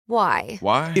Why?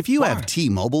 Why? If you have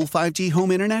T-Mobile 5G home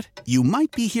internet, you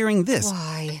might be hearing this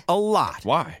Why? a lot.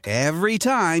 Why? Every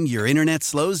time your internet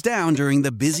slows down during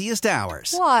the busiest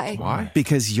hours. Why? Why?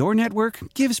 Because your network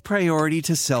gives priority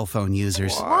to cell phone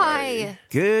users. Why?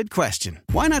 Good question.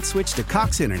 Why not switch to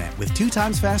Cox Internet with 2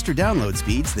 times faster download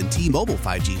speeds than T-Mobile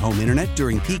 5G home internet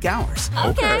during peak hours?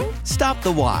 Okay. Stop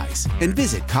the whys and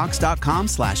visit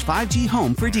cox.com/5G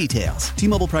home for details.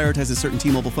 T-Mobile prioritizes certain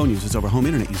T-Mobile phone users over home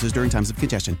internet users during times of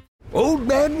congestion. Old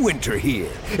Man Winter here.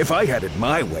 If I had it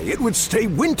my way, it would stay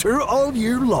winter all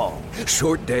year long.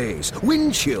 Short days,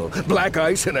 wind chill, black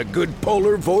ice, and a good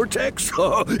polar vortex.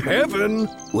 Oh, heaven.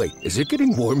 Wait, is it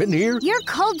getting warm in here? Your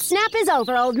cold snap is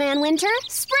over, Old Man Winter.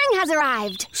 Spring has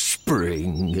arrived.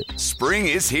 Spring. Spring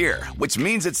is here, which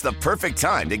means it's the perfect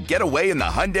time to get away in the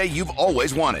Hyundai you've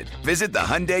always wanted. Visit the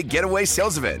Hyundai Getaway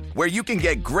Sales Event, where you can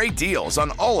get great deals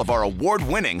on all of our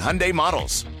award-winning Hyundai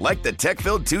models, like the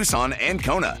tech-filled Tucson and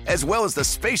Kona, as well as the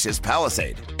spacious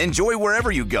Palisade. Enjoy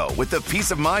wherever you go with the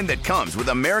peace of mind that comes with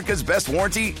America's best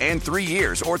warranty and 3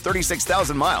 years or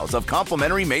 36,000 miles of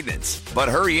complimentary maintenance. But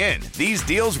hurry in, these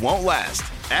deals won't last.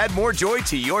 Add more joy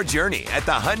to your journey at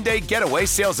the Hyundai Getaway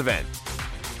Sales Event.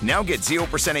 Now get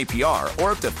 0% APR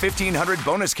or up to $1,500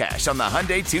 bonus cash on the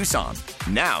Hyundai Tucson.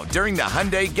 Now, during the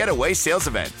Hyundai Getaway Sales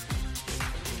Event.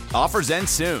 Offers end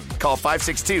soon. Call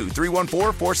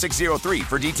 562-314-4603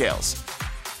 for details.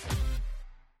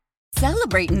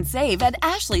 Celebrate and save at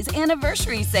Ashley's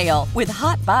Anniversary Sale. With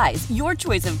Hot Buys, your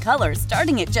choice of colors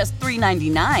starting at just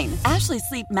 $3.99. Ashley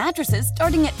Sleep mattresses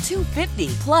starting at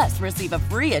 $2.50. Plus, receive a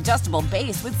free adjustable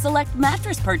base with select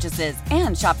mattress purchases.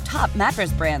 And shop top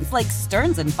mattress brands like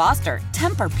Stearns & Foster,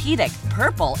 Tempur-Pedic,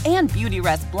 Purple, and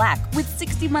Beautyrest Black with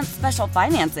 60-month special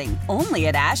financing. Only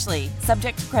at Ashley.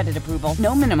 Subject to credit approval.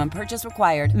 No minimum purchase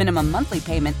required. Minimum monthly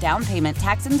payment, down payment,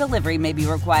 tax, and delivery may be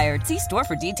required. See store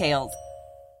for details.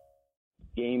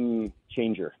 Game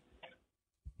changer.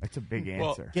 That's a big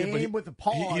answer. Game with a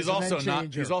pause. He's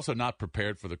also not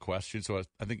prepared for the question, so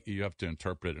I think you have to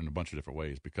interpret it in a bunch of different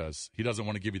ways because he doesn't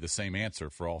want to give you the same answer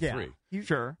for all three.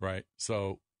 Sure. Right.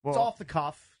 So it's off the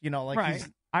cuff, like right.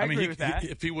 I agree with that.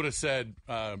 If he would have said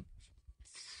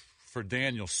for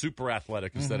Daniel, super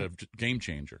athletic instead of game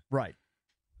changer. Right.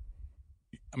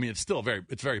 I mean, it's still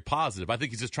very positive. I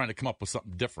think he's just trying to come up with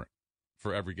something different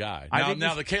for every guy.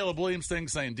 Now the Caleb Williams thing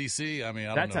saying DC, I mean,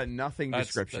 I don't know. That's a nothing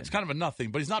description. That's kind of a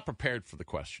nothing, but he's not prepared for the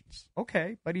questions.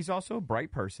 Okay, but he's also a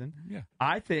bright person. Yeah.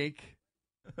 I think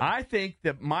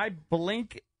that my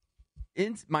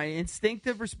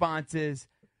instinctive response is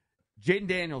Jayden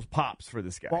Daniels pops for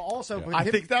this guy. Well, also, I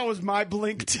think that was my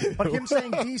blink too. But him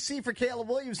saying DC for Caleb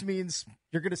Williams means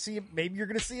you're going to see him. Maybe you're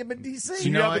going to see him in DC. So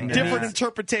you have a different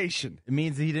interpretation. It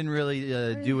means he didn't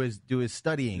really do his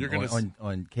studying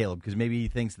on Caleb because maybe he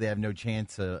thinks they have no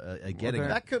chance of getting him.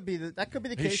 That could be the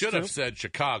case. He should have said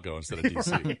Chicago instead of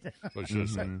DC. Right. What should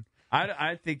have said.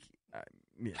 I think.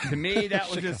 To me, that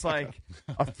was just like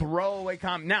a throwaway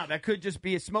comment. Now, that could just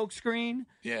be a smokescreen,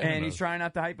 and he's trying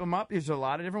not to hype him up. There's a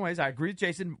lot of different ways. I agree with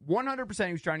Jason. 100%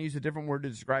 he was trying to use a different word to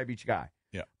describe each guy.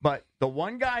 Yeah. But the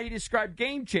one guy he described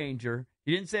game changer,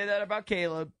 he didn't say that about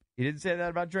Caleb. He didn't say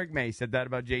that about Drake May. He said that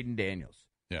about Jayden Daniels.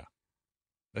 Yeah.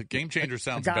 A game changer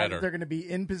sounds guy better. That they're going to be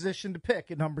in position to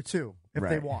pick at number 2 if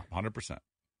they want. 100%.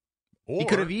 He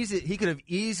could have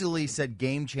easily said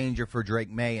game changer for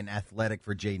Drake May and athletic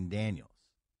for Jayden Daniels.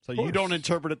 So you don't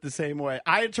interpret it the same way.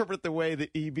 I interpret it the way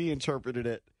that EB interpreted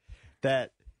it,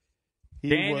 that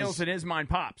Daniels in his mind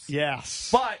pops. Yes.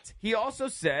 But he also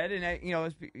said,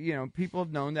 and people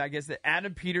have known that I guess that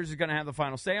Adam Peters is going to have the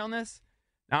final say on this.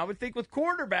 Now, I would think with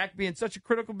quarterback being such a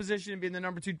critical position and being the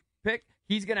number 2 pick,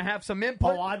 he's going to have some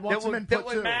input. Oh, I'd want some input that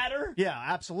would matter. Yeah,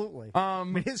 absolutely. I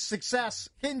mean, his success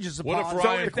hinges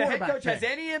upon. If the head coach has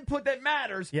any input that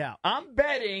matters, I'm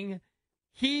betting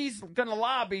he's going to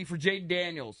lobby for Jayden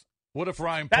Daniels. What if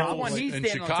Ryan Poles in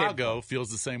Chicago feels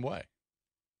the same way?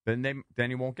 Then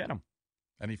he won't get him.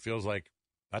 And he feels like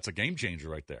that's a game changer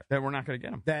right there. Then we're not going to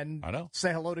get him. Then I know.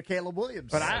 Say hello to Caleb Williams.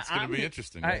 But that's going to be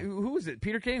interesting. Who is it?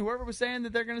 Peter King? Whoever was saying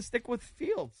that they're going to stick with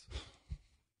Fields,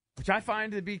 which I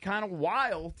find to be kind of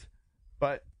wild.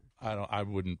 But I don't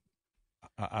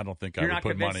think You're I would not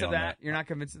put money convinced of on that. You're not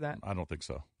convinced of that. I don't think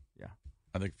so. Yeah.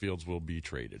 I think Fields will be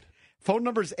traded. Phone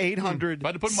number is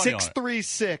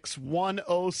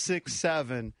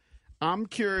 800-636-1067. I'm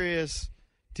curious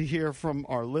to hear from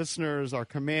our listeners, our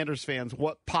Commanders fans,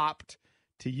 what popped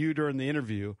to you during the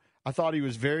interview. I thought he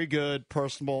was very good,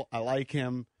 personable. I like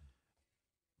him.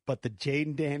 But the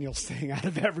Jayden Daniels thing out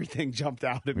of everything jumped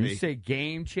out at me. When you say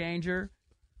game changer,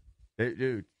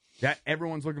 dude, that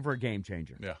everyone's looking for a game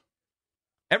changer. Yeah.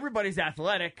 Everybody's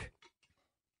athletic.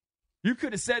 You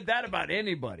could have said that about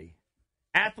anybody.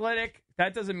 Athletic,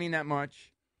 that doesn't mean that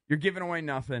much. You're giving away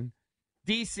nothing.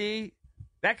 DC,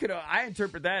 I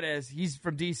interpret that as he's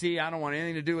from DC. I don't want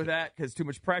anything to do with that because too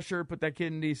much pressure. Put that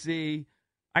kid in DC.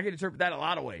 I could interpret that a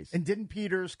lot of ways. And didn't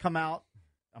Peters come out?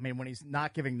 I mean, when he's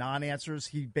not giving non-answers,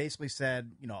 he basically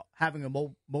said, having a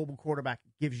mobile quarterback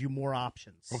gives you more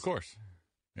options. Of course.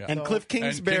 Yeah. And Cliff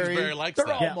Kingsbury likes they're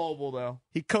that. all mobile, though.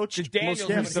 He coached Daniels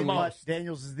is the most.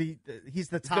 Daniels is he's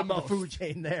the top of the food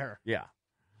chain there. Yeah.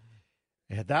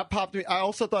 Yeah, that popped me. I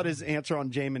also thought his answer on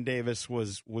Jamin Davis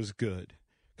was good.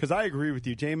 Because I agree with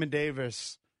you. Jamin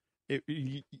Davis,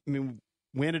 we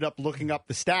ended up looking up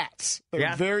the stats.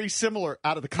 They're very similar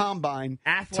out of the combine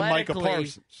to Micah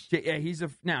Parsons. Yeah,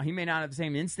 now, he may not have the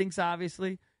same instincts,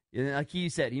 obviously. Like you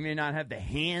said, he may not have the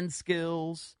hand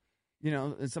skills,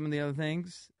 and some of the other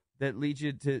things that lead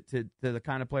you to the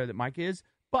kind of player that Mike is.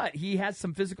 But he has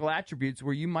some physical attributes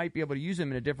where you might be able to use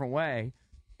him in a different way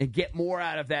and get more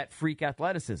out of that freak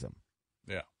athleticism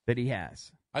that he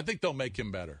has. I think they'll make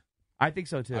him better. I think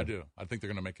so, too. I do. I think they're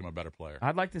going to make him a better player.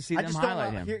 I'd like to see them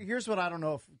highlight him. Here's what I don't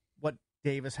know what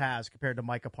Davis has compared to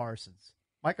Micah Parsons.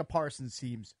 Micah Parsons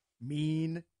seems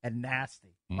mean and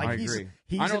nasty. I agree.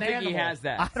 I don't think he has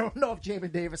that. I don't know if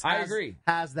Jamin Davis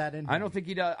has that in him. I don't think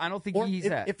he does. I don't think he's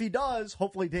that. If he does,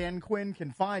 hopefully Dan Quinn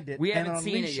can find it. We haven't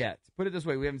seen it yet. Put it this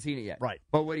way, we haven't seen it yet. Right.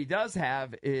 But what he does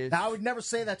have is... Now, I would never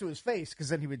say that to his face because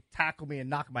then he would tackle me and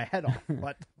knock my head off.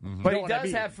 But But he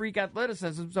does have freak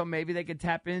athleticism, so maybe they could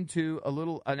tap into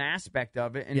an aspect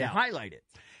of it and highlight it.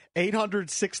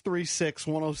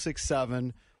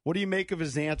 800-636-1067. What do you make of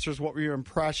his answers? What were your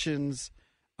impressions?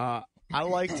 I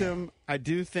liked him. I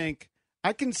do think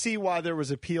I can see why there was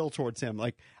appeal towards him.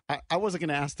 Like I wasn't going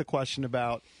to ask the question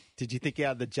about did you think he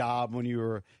had the job when you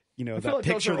were, that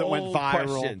picture that went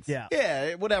viral. Questions.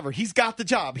 Yeah, whatever. He's got the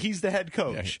job. He's the head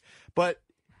coach. Yeah. But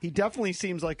he definitely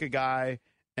seems like a guy.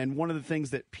 And one of the things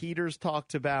that Peters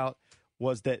talked about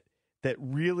was that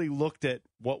really looked at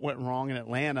what went wrong in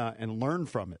Atlanta and learned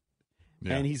from it.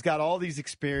 Yeah. And he's got all these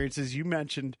experiences. You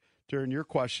mentioned during your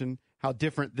question how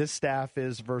different this staff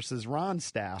is versus Ron's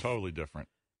staff. Totally different.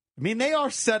 I mean, they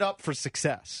are set up for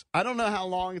success. I don't know how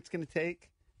long it's going to take,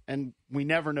 and we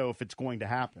never know if it's going to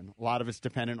happen. A lot of it's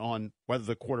dependent on whether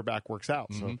the quarterback works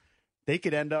out. Mm-hmm. So they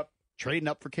could end up trading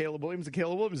up for Caleb Williams, and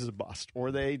Caleb Williams is a bust.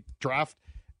 Or they draft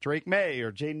Drake May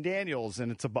or Jayden Daniels,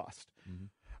 and it's a bust.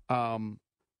 Mm-hmm.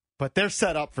 But they're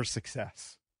set up for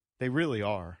success. They really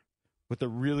are. With a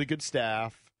really good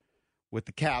staff, with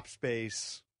the cap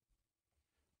space,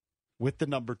 with the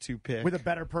number 2 pick. With a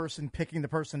better person picking the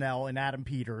personnel in Adam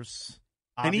Peters.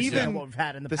 And even what we've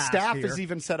had in the past staff is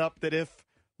even set up that if,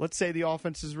 let's say the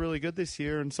offense is really good this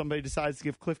year and somebody decides to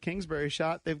give Cliff Kingsbury a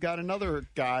shot, they've got another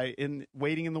guy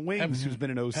waiting in the wings who's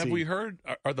been an OC. Have we heard,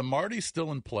 are the Martys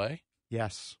still in play?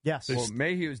 Yes. Well,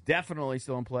 Mayhew's definitely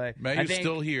still in play. Mayhew's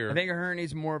still here. I think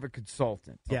Hurney's more of a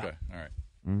consultant. Okay, all right.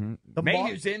 Mm-hmm.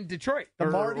 Mayhew's in Detroit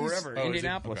or wherever,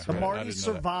 Indianapolis. The Martys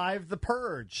survived the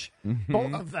purge.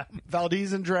 Both of them.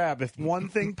 Valdez and Drab, if one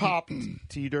thing popped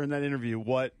to you during that interview,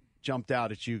 what jumped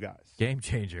out at you guys? Game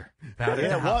changer.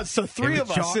 It was. So three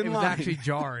of us in line. It was actually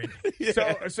jarring.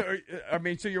 So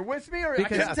you're with me? Or I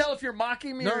can't tell if you're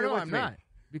mocking me or you're with me. I'm not.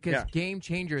 Because game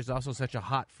changer is also such a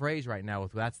hot phrase right now.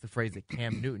 That's the phrase that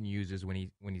Cam Newton uses when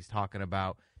he's talking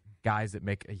about guys that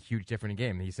make a huge difference in a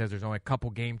game. He says there's only a couple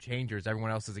game changers.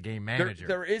 Everyone else is a game manager.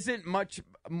 There isn't much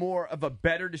more of a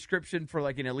better description for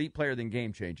like an elite player than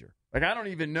game changer. Like I don't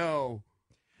even know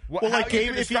how you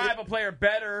can describe a player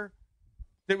better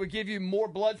that would give you more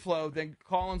blood flow than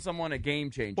calling someone a game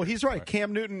changer. Well, he's right.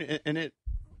 Cam Newton and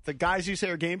the guys you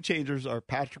say are game changers are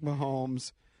Patrick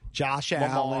Mahomes, Josh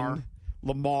Allen,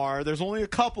 Lamar. There's only a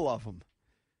couple of them,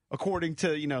 according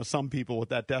to some people with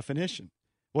that definition.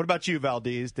 What about you,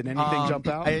 Valdez? Did anything jump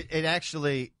out?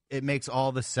 It makes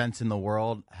all the sense in the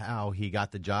world how he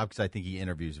got the job because I think he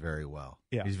interviews very well.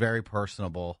 Yeah. He's very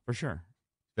personable. For sure.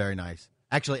 Very nice.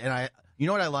 Actually, and you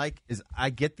know what I like is I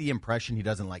get the impression he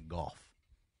doesn't like golf.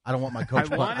 I don't want my coach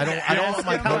playing. I don't want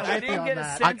my coach. I didn't get a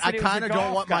sense I kind of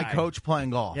don't want my coach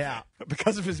playing golf. Yeah,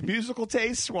 because of his musical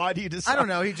tastes. Why do you decide? I don't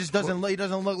know. He just doesn't. He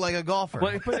doesn't look like a golfer.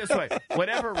 Well, put it this way: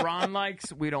 whatever Ron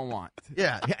likes, we don't want.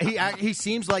 Yeah, he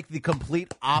seems like the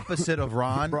complete opposite of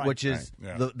Ron, which is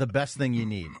the best thing you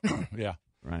need. Yeah,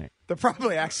 right. They're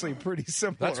probably actually pretty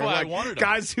similar. That's why I wanted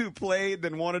guys who played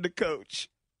then wanted to coach.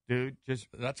 Dude,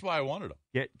 that's why I wanted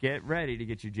him. Get ready to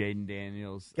get your Jayden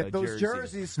Daniels. Get those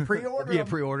jerseys. Pre-order. Yeah,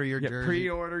 pre-order your jersey.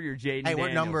 Pre-order your Jayden. Hey,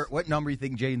 Daniels. What number you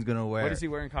think Jayden's going to wear? What does he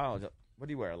wear in college? What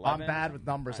do you wear? 11? I'm bad with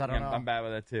numbers. I don't know. I'm bad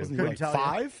with that too. Wasn't he like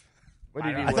 5? What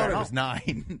did he I wear? thought it was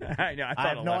 9. I know. I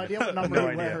have no idea what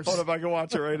number he wears. Hold on, I can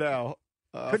watch it right now.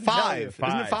 Couldn't tell you. 5.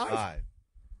 Isn't it 5?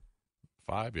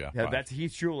 5, yeah. Yeah, 5. that's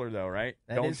Heath Schuler, though, right?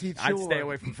 That is Heath I'd Schuler. stay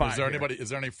away from 5. Is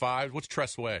there any 5? What's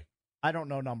Tressway? I don't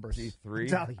know numbers. 3? I'm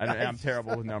telling you. I'm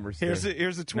terrible with numbers. Here's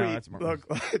a tweet. No, that's more-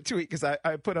 Look, a tweet because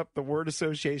I put up the word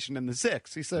association in the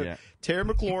 6. He said, Yeah. Terry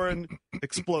McLaurin,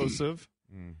 explosive.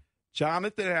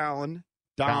 Jonathan Allen,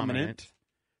 dominant.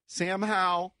 Sam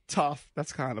Howell, tough.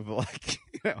 That's kind of like,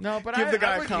 No, but give the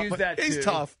guy I a would compliment. use that too. He's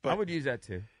tough, but I would use that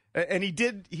too. and he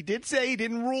did say he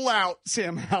didn't rule out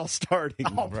Sam Howell starting.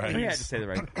 Right. I had to say that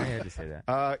right. I had to say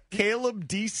that. Caleb,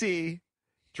 DC,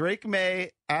 Drake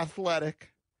May,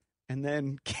 athletic, and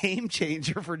then game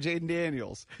changer for Jayden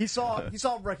Daniels. He saw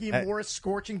Raheem Morris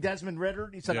scorching Desmond Ritter.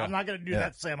 And he said, "I'm not going to do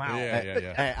that somehow."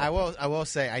 Yeah. Hey, I will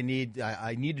say I need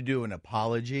to do an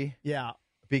apology. Yeah.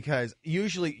 Because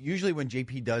usually when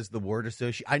JP does the word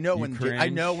association, I know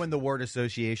when the word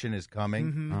association is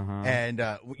coming, and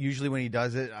usually when he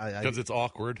does it, because it's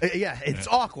awkward. It's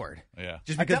awkward. Yeah,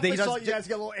 just I because definitely saw you guys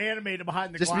get a little animated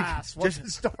behind the glass.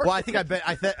 Well, I think I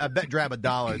bet Drab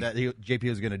 $1 that JP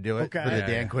was going to do it for the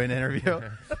Dan Quinn interview.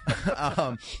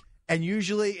 And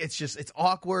usually it's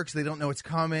awkward because they don't know it's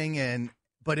coming.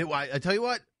 But I tell you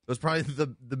what. It was probably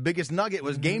the biggest nugget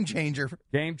was game changer.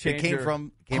 Game changer. It came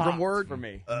from word for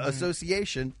me.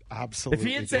 Association. Absolutely. If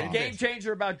he had said game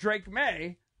changer about Drake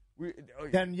May,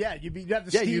 then you'd have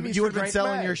the Stevies you would have been Drake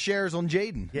selling May. your shares on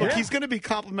Jayden. Yeah. Look, he's going to be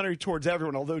complimentary towards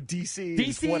everyone, although DC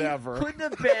is whatever. couldn't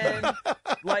have been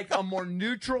like a more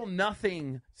neutral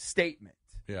nothing statement.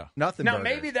 Yeah, nothing. Now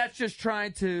maybe that's just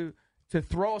trying to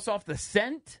throw us off the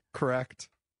scent. Correct.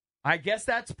 I guess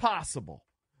that's possible.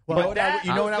 Well, but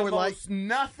you know what I would like?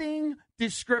 Nothing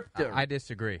descriptive. I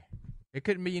disagree. It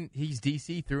could mean he's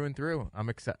DC through and through. I'm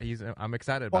excited about that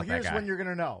guy. Well, here's when you're going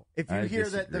to know. If you hear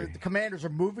that the Commanders are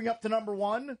moving up to number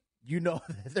 1, you know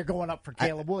that they're going up for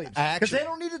Caleb Williams. Because they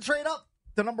don't need to trade up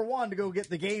to number 1 to go get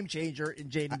the game changer in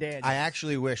Jayden Daniels. I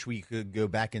actually wish we could go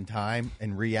back in time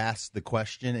and re-ask the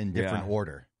question in different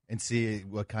order and see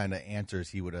what kind of answers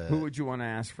he would have. Who would you want to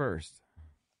ask first?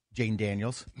 Jayden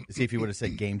Daniels. See if he would have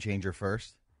said game changer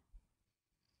first.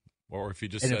 Or if he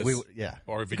just says,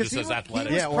 or if he just says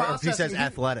athletic. Or if he says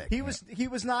athletic. He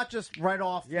was not just right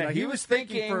off. Yeah, he was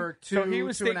thinking for two and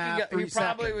a half, 3 he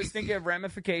probably seconds. was thinking of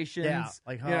ramifications. Yeah,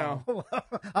 like, I don't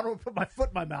want to put my foot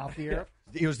in my mouth here.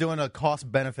 He was doing a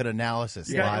cost-benefit analysis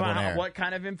live on air. What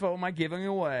kind of info am I giving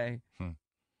away?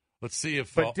 Let's see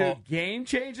if. But dude, game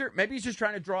changer. Maybe he's just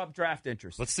trying to draw up draft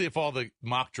interest. Let's see if all the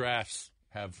mock drafts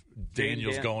have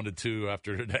Daniels going to 2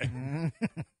 after today.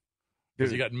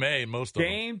 Because you got May, most of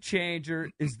them. Game changer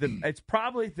is it's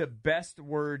probably the best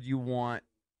word you want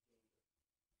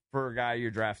for a guy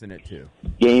you're drafting it to.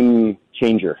 Game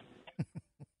changer.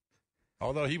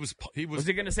 Although he was he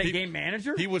going to say game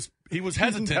manager? He was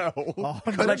hesitant. No.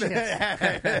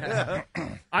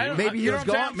 Maybe he was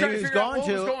going. Maybe he was going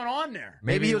to. What was going on there?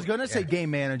 Maybe he was going to say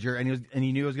game manager, and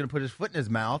he knew he was going to put his foot in his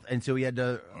mouth, and so he had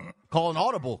to call an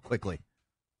audible quickly.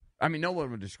 I mean, no one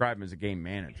would describe him as a game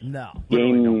manager. No.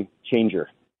 Game changer.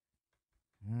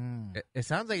 It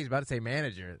sounds like he's about to say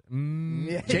manager.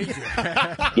 Changer.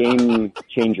 Game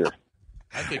changer.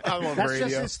 I think that's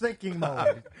just his thinking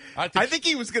mode. I think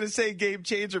he was going to say game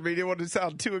changer, but he didn't want to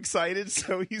sound too excited,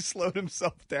 so he slowed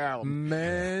himself down.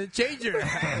 Changer.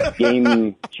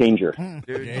 Game changer. Dude,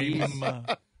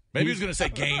 maybe he was going to say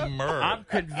gamer. I'm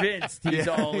convinced he's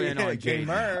all in on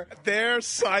gamer. They're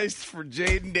sized for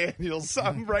Jayden Daniels.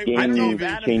 I'm right. Game I don't know if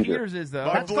Adam changer. Peters is, though.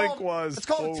 My blink was. It's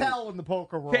called tell in the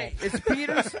poker world. Okay, it's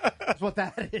Peters. That's what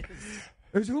that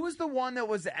is. Who was the one that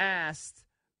was asked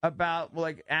about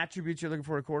attributes you're looking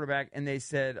for a quarterback, and they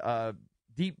said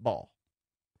deep ball.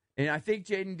 And I think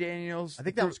Jayden Daniels. I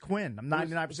think that was Quinn. I'm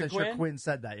 99% sure Quinn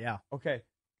said that. Yeah. Okay.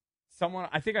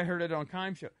 I think I heard it on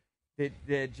Kime Show. That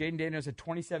Jayden Daniels had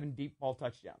 27 deep ball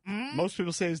touchdowns. Most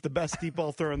people say he's the best deep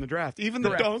ball thrower in the draft. Even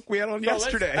the dunk we had on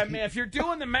yesterday. I mean, if you're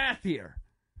doing the math here,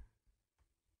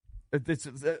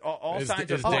 all signs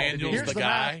are is Daniels the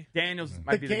guy? Daniels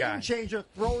might be the guy. The game changer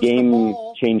throws game the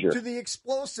ball changer. to the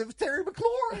explosive Terry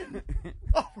McLaurin.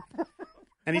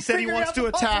 And he said he wants to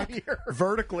attack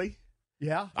vertically.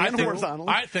 Yeah. And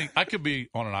horizontally. I think I could be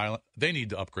on an island. They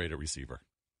need to upgrade a receiver.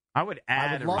 I would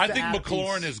add. I think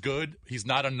McLaurin is good. He's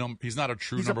not a He's not a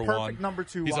true number one. He's a perfect number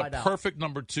 2. He's a perfect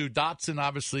number 2. Dotson,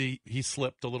 obviously, he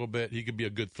slipped a little bit. He could be a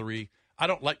good 3. I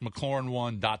don't like McLaurin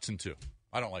 1, Dotson 2.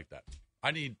 I don't like that.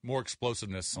 I need more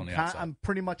explosiveness on the outside. I'm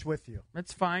pretty much with you.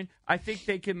 That's fine. I think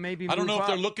they can maybe. I don't know if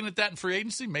they're up. looking at that in free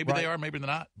agency. Maybe they are. Maybe they're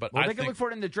not. But they can look for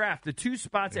it in the draft. The 2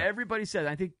 spots everybody said.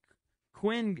 I think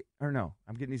Quinn, or no,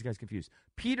 I'm getting these guys confused.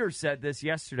 Peter said this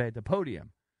yesterday at the podium.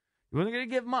 He wasn't going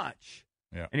to give much,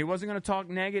 and he wasn't going to talk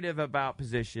negative about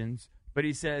positions, but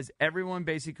he says everyone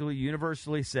basically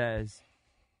universally says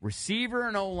receiver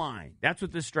and O-line. That's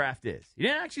what this draft is. He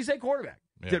didn't actually say quarterback.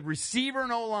 He said receiver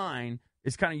and O-line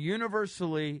is kind of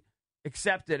universally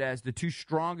accepted as the two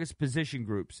strongest position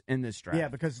groups in this draft. Yeah,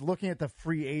 because looking at the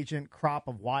free agent crop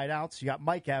of wideouts, you got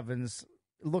Mike Evans.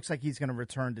 It looks like he's going to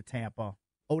return to Tampa.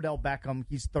 Odell Beckham,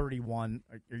 he's 31.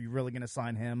 Are you really going to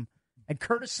sign him? And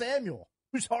Curtis Samuel,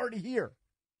 who's already here.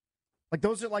 Like,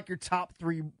 those are like your top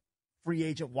 3 free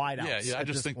agent wideouts. Yeah, I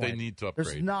just think they need to upgrade.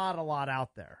 There's not a lot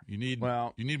out there. You need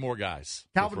more guys.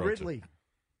 Calvin Ridley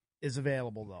is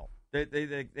available, though.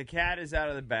 The cat is out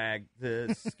of the bag.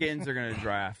 The Skins are going to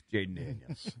draft Jayden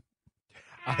Daniels.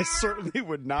 I certainly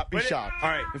would not be shocked. All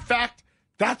right. In fact,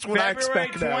 that's what I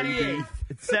expect now. February 28th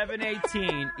at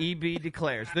 7:18, EB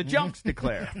declares. The Junks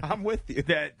declare. I'm with you.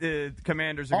 That the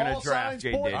Commanders are going to draft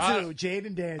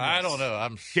Jayden Daniels. I don't know.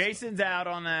 Jason's out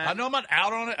on that. I know I'm not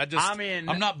out on it.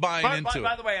 I'm not buying into it.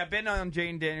 By the way, I've been on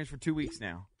Jayden Daniels for 2 weeks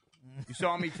now. You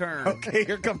saw me turn. Okay,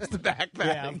 here comes the backpack.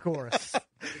 Yeah, of course.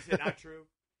 Is it not true?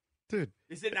 Dude.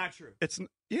 Is it not true?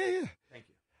 Yeah. Thank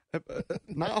you.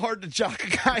 Not hard to jock a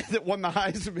guy that won the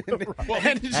Heisman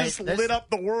and he just lit up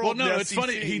the world. Well, no, in the it's SEC.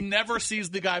 funny. He never sees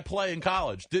the guy play in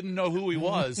college. Didn't know who he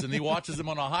was, and he watches him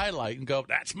on a highlight and go,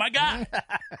 "That's my guy."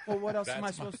 Well, what else am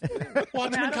I supposed to do?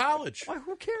 Watch him in college. Why,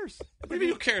 who cares? What do you mean,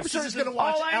 who cares? We're just going to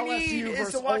watch all I LSU need versus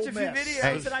is to watch Ole a few Miss.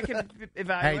 videos and I can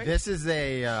evaluate. Hey, this is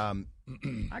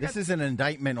this is an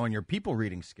indictment on your people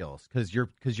reading skills because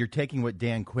you're taking what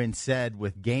Dan Quinn said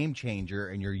with Game Changer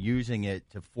and you're using it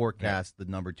to forecast the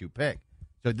number 2 pick.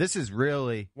 So this is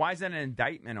really why is that an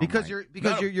indictment? Because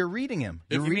you're reading him.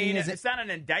 You're reading it's not an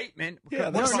indictment. Yeah,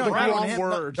 that's the wrong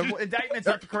word. Indictment's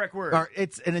not the correct word.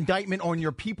 It's an indictment on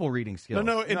your people reading skills.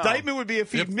 No, indictment would be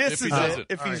if he misses it.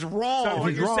 If he's wrong. So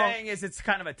what you're saying is it's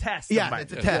kind of a test. Yeah,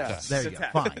 it's a test. There you go.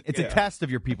 Fine. It's a test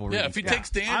of your people reading. Yeah, if he takes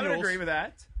Daniels, I would agree with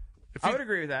that. I would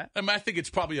agree with that. I think it's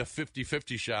probably a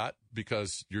 50-50 shot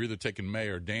because you're either taking May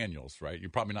or Daniels, right? You're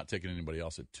probably not taking anybody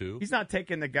else at 2. He's not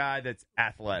taking the guy that's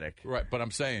athletic. Right, but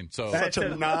I'm saying, so. Such a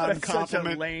non-compliment. That's such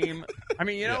a lame. I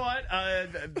mean, you know what?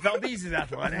 Valdez is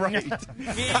athletic. Right.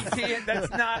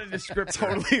 That's not a descriptor.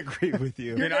 Totally agree with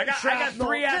you. You know, I got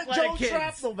 3 athletic kids.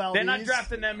 Shrapnel, they're not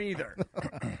drafting them either.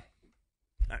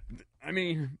 I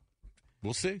mean.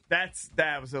 We'll see. That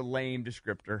was a lame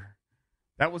descriptor.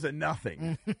 That was a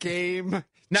nothing. Game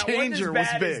now, changer was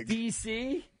big. As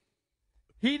DC,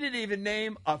 he didn't even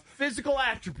name a physical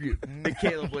attribute that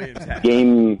Caleb Williams had.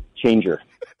 Game changer.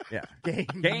 Yeah.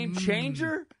 Game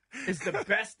changer is the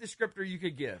best descriptor you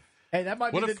could give. Hey, that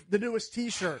might be the newest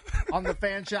T-shirt on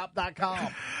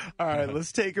thefanshop.com. All right,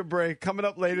 let's take a break. Coming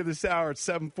up later this hour at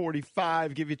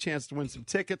 7:45, give you a chance to win some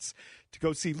tickets to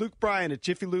go see Luke Bryan at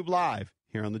Jiffy Lube Live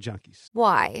here on the Junkies.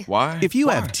 Why? If you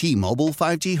have T-Mobile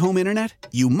 5G home internet,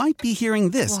 you might be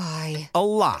hearing this Why? a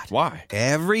lot. Why?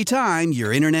 Every time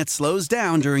your internet slows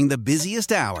down during the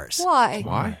busiest hours.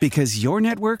 Why? Because your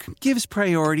network gives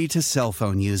priority to cell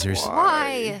phone users.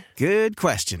 Why? Good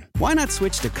question. Why not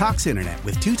switch to Cox Internet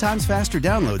with 2 times faster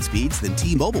download speeds than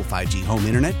T-Mobile 5G home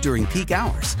internet during peak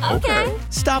hours? Okay.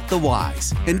 Stop the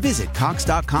whys and visit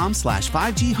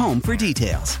cox.com/5G home for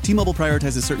details. T-Mobile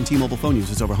prioritizes certain T-Mobile phone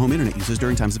users over home internet users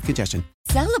during times of congestion.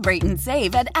 Celebrate and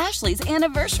save at Ashley's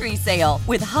Anniversary Sale.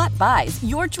 With Hot Buys,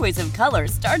 your choice of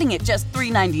colors starting at just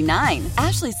 $3.99.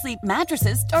 Ashley Sleep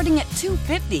mattresses starting at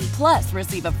 $2.50. Plus,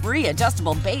 receive a free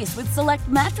adjustable base with select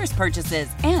mattress purchases.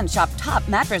 And shop top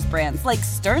mattress brands like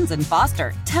Stearns &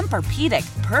 Foster,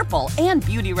 Tempur-Pedic, Purple, and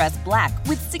Beautyrest Black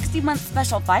with 60-month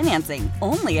special financing.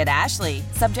 Only at Ashley.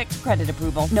 Subject to credit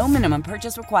approval. No minimum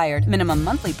purchase required. Minimum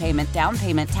monthly payment, down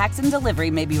payment, tax, and delivery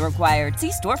may be required.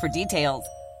 See store for details.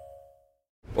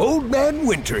 Old Man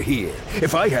Winter here.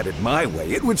 If I had it my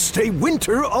way, it would stay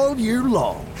winter all year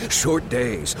long. Short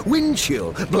days, wind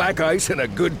chill, black ice, and a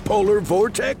good polar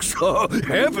vortex. Oh,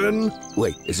 heaven.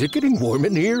 Wait, is it getting warm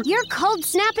in here? Your cold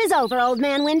snap is over, Old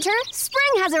Man Winter.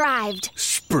 Spring has arrived.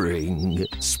 Spring.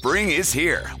 Spring is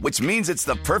here, which means it's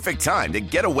the perfect time to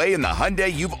get away in the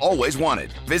Hyundai you've always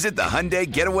wanted. Visit the Hyundai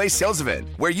Getaway Sales Event,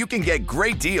 where you can get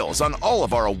great deals on all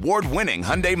of our award-winning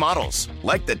Hyundai models,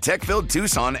 like the tech-filled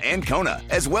Tucson and Kona,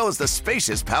 as well as the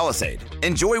spacious Palisade.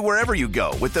 Enjoy wherever you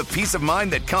go with the peace of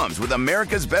mind that comes with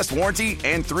America's best warranty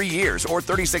and 3 years or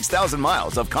 36,000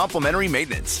 miles of complimentary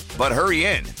maintenance. But hurry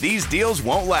in, these deals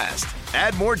won't last.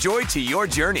 Add more joy to your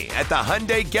journey at the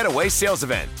Hyundai Getaway Sales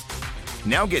Event.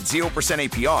 Now get 0%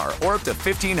 APR or up to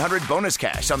 $1,500 bonus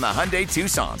cash on the Hyundai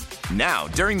Tucson. Now,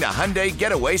 during the Hyundai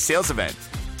Getaway Sales Event.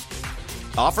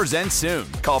 Offers end soon.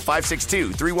 Call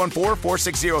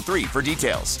 562-314-4603 for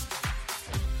details.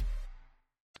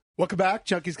 Welcome back.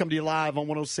 Junkies come to you live on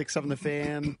 106.7 The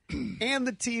Fan and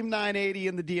the Team 980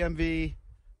 in the DMV.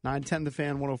 910 The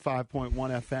Fan, 105.1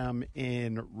 FM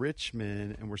in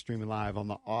Richmond. And we're streaming live on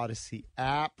the Odyssey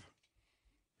app.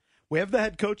 We have the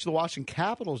head coach of the Washington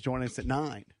Capitals joining us at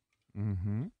 9.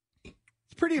 Mm-hmm.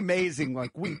 It's pretty amazing.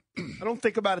 Like I don't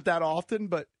think about it that often,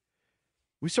 but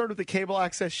we started the cable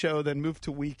access show, then moved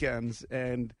to weekends,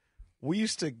 and we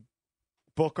used to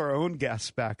book our own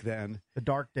guests back then. The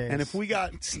dark days. And if we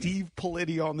got Steve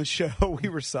Politti on the show, we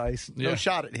were sized. No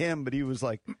shot at him, but he was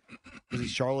like, was he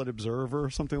Charlotte Observer or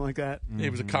something like that? Yeah, he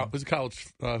was a college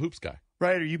hoops guy.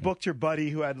 Right, or you booked your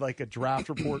buddy who had like a draft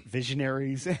report,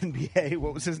 Visionaries, NBA.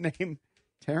 What was his name?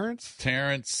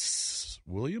 Terrence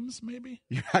Williams, maybe?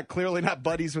 You're clearly not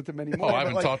buddies with him anymore. Oh,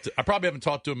 I probably haven't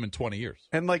talked to him in 20 years.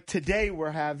 And like today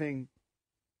we're having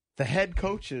the head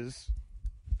coaches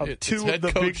of two of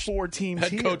the Big Four teams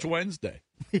Head here. Coach Wednesday.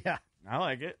 Yeah. I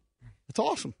like it. It's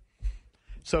awesome.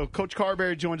 So Coach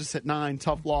Carberry joined us at 9.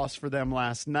 Tough loss for them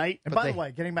last night. And by the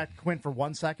way, getting back to Quinn for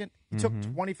 1 second, he took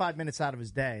 25 minutes out of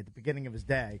his day, at the beginning of his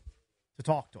day, to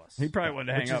talk to us. He probably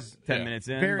wanted to hang up 10 minutes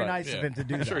in. Very nice of him to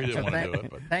do I'm that. sure he didn't want to do it.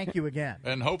 But. Thank you again.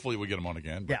 And hopefully we get him on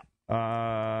again.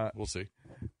 Yeah. We'll see.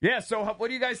 Yeah, so what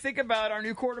do you guys think about our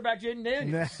new quarterback, Jayden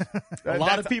Daniels? A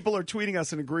lot of people are tweeting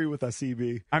us and agree with us,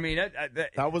 EB. I mean,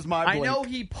 that was my blink. I know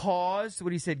he paused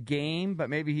when he said game,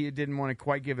 but maybe he didn't want to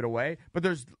quite give it away. But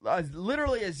there's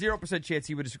literally a 0% chance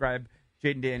he would describe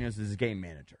Jayden Daniels as a game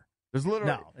manager. There's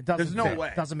literally there's no way.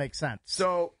 It doesn't make sense.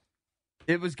 So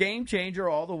it was game changer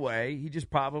all the way. He just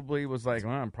probably was like,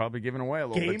 well, I'm probably giving away a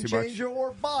little bit too much. Game changer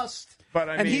or bust. But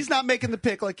I mean, he's not making the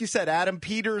pick. Like you said, Adam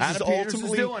Peters is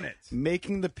ultimately doing it.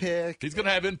 making the pick. He's going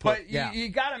to have input. But you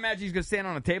got to imagine he's going to stand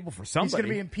on a table for somebody. He's going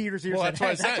to be in Peters' ears. Well, that's what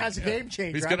I said. That guy's a game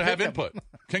changer. He's going to have input.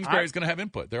 Kingsbury's going to have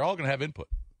input. They're all going to have input.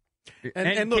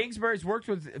 And look, Kingsbury's worked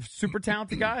with super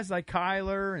talented guys like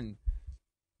Kyler and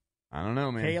I don't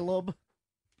know, man. Caleb.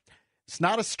 It's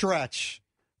not a stretch.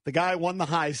 The guy won the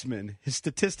Heisman. His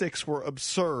statistics were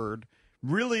absurd.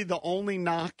 Really, the only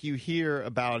knock you hear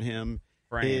about him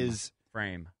is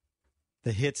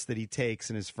the hits that he takes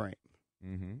in his frame.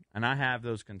 Mm-hmm. And I have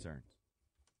those concerns.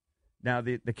 Now,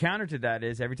 the counter to that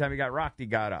is every time he got rocked, he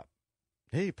got up.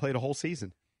 Hey, he played a whole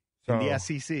season in the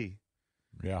SEC.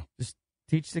 Yeah. Just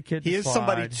teach the kid He to is slide.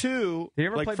 somebody, too. Did he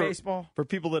ever like play baseball? For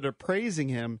people that are praising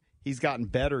him, he's gotten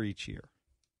better each year.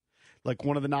 Like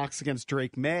one of the knocks against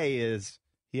Drake May is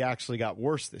he actually got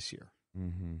worse this year.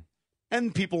 Mm-hmm.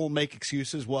 And people will make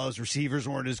excuses. Well, his receivers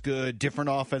weren't as good, different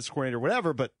offense coordinator,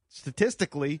 whatever. But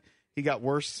statistically, he got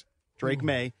worse, Drake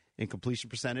May, in completion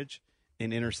percentage,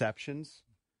 in interceptions.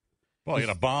 Well, he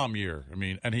had a bomb year. I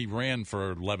mean, and he ran for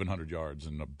 1,100 yards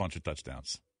and a bunch of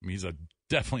touchdowns. I mean, he's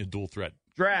definitely a dual threat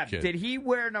Draft, kid. did he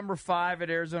wear number 5 at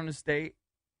Arizona State?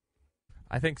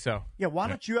 I think so. Yeah, why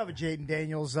don't you have a Jayden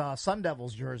Daniels Sun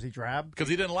Devils jersey, Drab? Because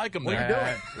he didn't like him What there. are you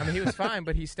doing? I mean, he was fine,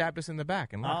 but he stabbed us in the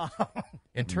back and left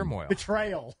in turmoil.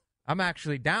 Betrayal. I'm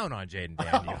actually down on Jayden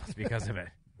Daniels because of it.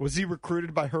 Was he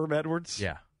recruited by Herm Edwards?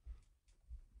 Yeah.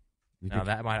 Now,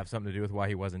 that might have something to do with why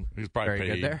he wasn't probably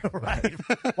very good there. Right.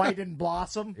 Why he didn't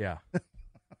blossom? Yeah.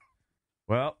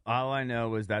 Well, all I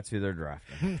know is that's who they're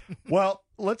drafting. Well,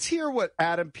 let's hear what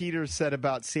Adam Peters said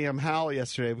about Sam Howell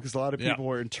yesterday, because a lot of people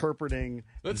were interpreting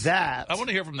that. I want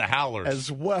to hear from the Howlers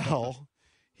as well.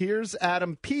 Here's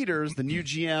Adam Peters, the new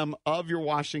GM of your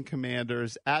Washington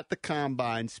Commanders, at the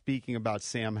Combine, speaking about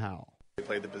Sam Howell. He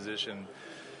played the position.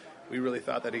 We really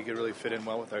thought that he could really fit in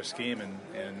well with our scheme,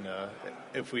 and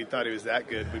if we thought he was that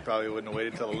good, we probably wouldn't have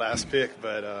waited until the last pick.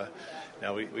 But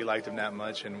no, we liked him that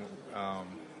much, and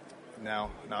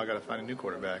now I got to find a new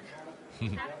quarterback.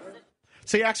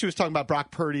 So he actually was talking about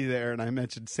Brock Purdy there, and I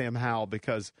mentioned Sam Howell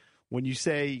because when you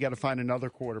say you got to find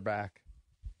another quarterback,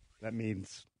 that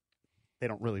means they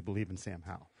don't really believe in Sam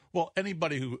Howell. Well,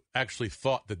 anybody who actually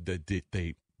thought that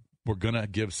they were going to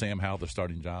give Sam Howell the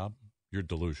starting job, you're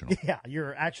delusional. Yeah,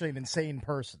 you're actually an insane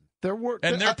person. There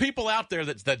are people out there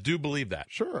that do believe that.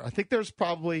 Sure. I think there's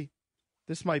probably,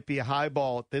 this might be a high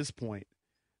ball at this point,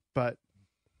 but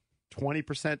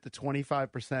 20% to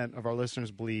 25% of our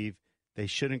listeners believe they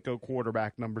shouldn't go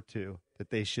quarterback number 2,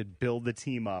 that they should build the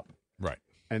team up. Right.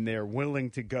 And they're willing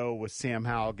to go with Sam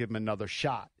Howell, give him another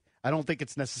shot. I don't think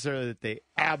it's necessarily that they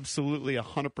absolutely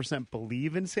 100%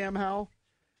 believe in Sam Howell,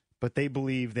 but they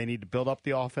believe they need to build up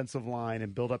the offensive line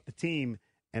and build up the team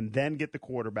and then get the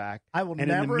quarterback. I will and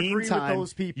never in the meantime, agree with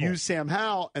those people. Use Sam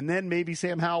Howell, and then maybe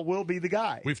Sam Howell will be the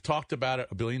guy. We've talked about it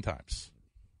a billion times.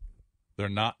 They're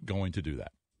not going to do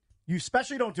that. You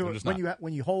especially don't do They're it just when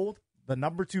not. you hold the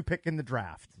number 2 pick in the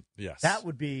draft. Yes. That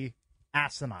would be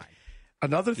asinine.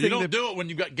 Another thing you don't do it when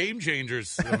you've got game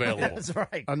changers available. That's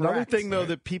right. Another thing, though,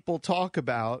 that people talk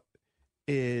about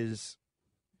is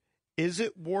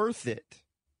it worth it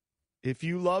if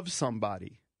you love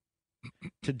somebody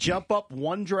to jump up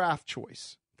one draft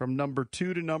choice from number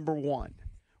 2 to number 1?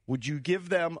 Would you give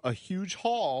them a huge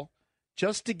haul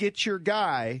just to get your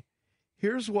guy?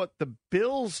 Here's what the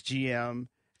Bills GM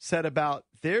said about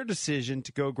their decision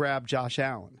to go grab Josh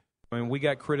Allen. I mean, we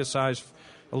got criticized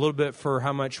a little bit for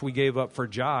how much we gave up for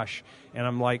Josh. And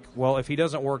I'm like, well, if he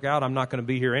doesn't work out, I'm not going to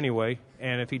be here anyway.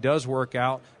 And if he does work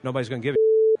out, nobody's going to give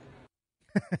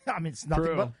a I mean, it's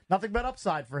nothing but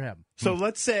upside for him. So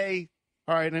let's say,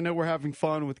 all right, I know we're having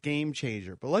fun with Game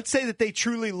Changer, but let's say that they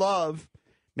truly love,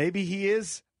 maybe he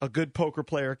is a good poker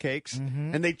player, Cakes,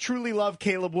 and they truly love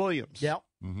Caleb Williams. Yep.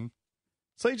 Mm-hmm.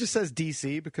 So he just says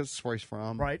DC because it's where he's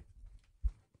from. Right.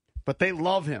 But they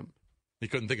love him. He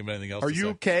couldn't think of anything else Are to you say.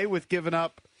 okay with giving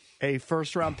up a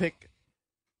first-round pick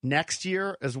next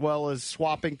year as well as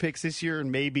swapping picks this year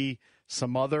and maybe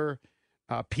some other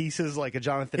pieces like a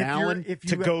Jonathan Allen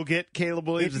to go get Caleb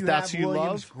Williams if that's who you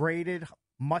Williams love? Graded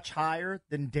much higher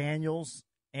than Daniels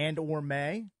and or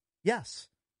May, yes.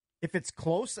 If it's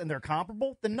close and they're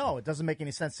comparable, then no, it doesn't make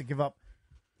any sense to give up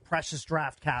precious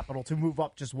draft capital to move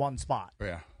up just one spot.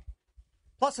 Yeah.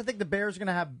 Plus, I think the Bears are going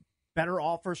to have better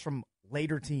offers from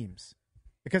later teams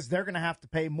because they're going to have to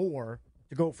pay more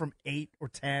to go from 8 or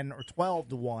 10 or 12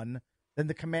 to 1 than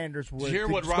the Commanders would. Did you hear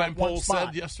to what just Ryan go one Poles spot.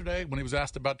 said yesterday when he was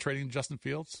asked about trading Justin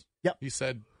Fields? Yep. He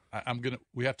said,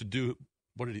 we have to do,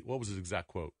 what was his exact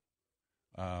quote?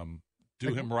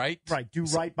 Do him right? Right. Do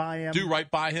right by him. Do right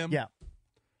by him? Yeah.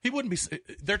 He wouldn't be,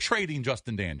 they're trading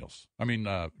Justin Fields.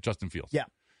 Yeah.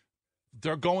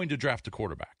 They're going to draft a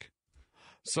quarterback.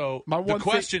 So My the one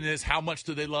question is, how much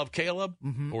do they love Caleb?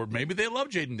 Or maybe they love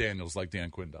Jayden Daniels like Dan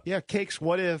Quinn does. Yeah, Cakes,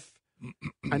 what if,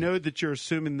 I know that you're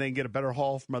assuming they can get a better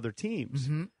haul from other teams,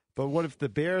 but what if the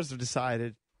Bears have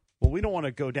decided, well, we don't want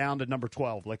to go down to number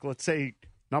 12. Like, let's say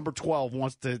number 12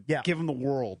 wants to give him the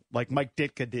world, like Mike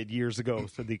Ditka did years ago,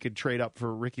 so they could trade up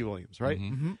for Ricky Williams, right?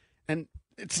 And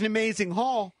it's an amazing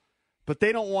haul, but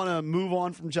they don't want to move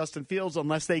on from Justin Fields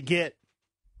unless they get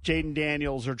Jayden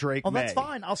Daniels or Drake May. That's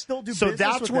fine. I'll still do so business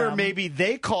that's with where them. maybe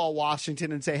they call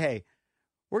Washington and say, hey,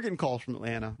 we're getting calls from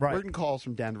Atlanta. Right. We're getting calls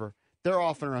from Denver. They're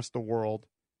offering us the world,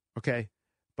 okay?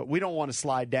 But we don't want to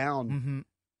slide down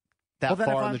that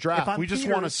far in the draft. We just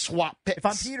want to swap picks. If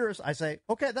I'm Peters, I say,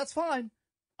 okay, that's fine.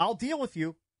 I'll deal with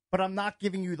you, but I'm not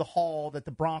giving you the haul that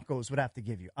the Broncos would have to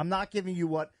give you. I'm not giving you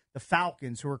what the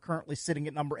Falcons, who are currently sitting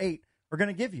at number 8, are going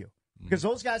to give you. Because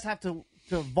those guys have to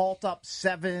vault up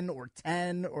 7 or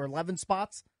 10 or 11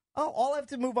 spots. Oh, all I have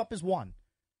to move up is 1.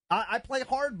 I play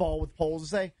hardball with polls and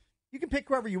say, you can pick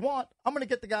whoever you want. I'm going to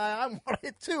get the guy I want to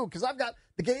hit too because I've got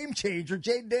the game changer,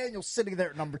 Jayden Daniels, sitting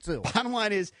there at number 2. Bottom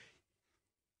line is,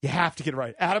 you have to get it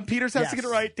right. Adam Peters has to get it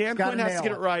right. Dan Quinn has to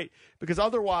get it right because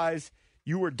otherwise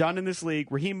you were done in this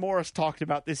league. Raheem Morris talked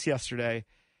about this yesterday.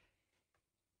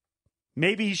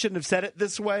 Maybe he shouldn't have said it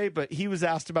this way, but he was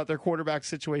asked about their quarterback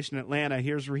situation in Atlanta.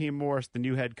 Here's Raheem Morris, the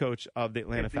new head coach of the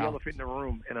Atlanta It's the Falcons. elephant in the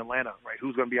room in Atlanta, right?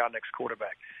 Who's going to be our next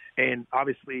quarterback? And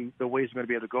obviously, the ways we're going to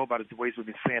be able to go about it is the ways we've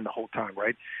been saying the whole time,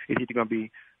 right? It's either going to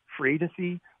be free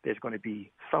agency, there's going to be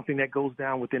something that goes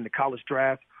down within the college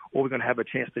draft, or we're going to have a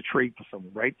chance to trade for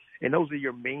someone, right? And those are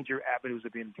your major avenues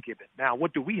of being given. Now,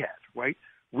 what do we have, right?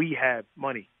 We have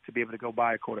money to be able to go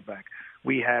buy a quarterback.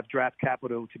 We have draft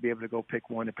capital to be able to go pick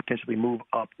one and potentially move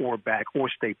up or back or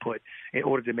stay put in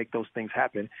order to make those things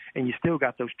happen. And you still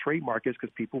got those trade markets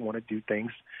because people want to do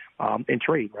things in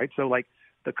trade, right? So, like,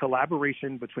 the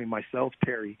collaboration between myself,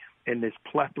 Terry, and this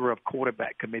plethora of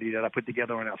quarterback committee that I put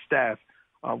together on our staff,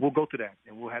 we'll go to that,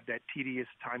 and we'll have that tedious,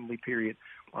 timely period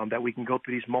that we can go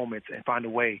through these moments and find a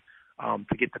way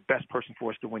to get the best person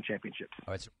for us to win championships.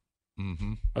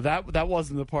 That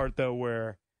wasn't the part, though,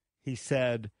 where he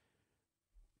said,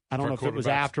 I don't know if it was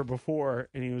after or before,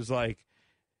 and he was like,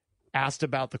 asked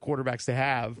about the quarterbacks they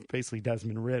have, basically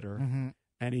Desmond Ridder,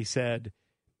 and he said,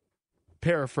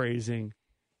 paraphrasing,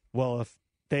 well, if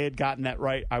they had gotten that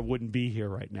right, I wouldn't be here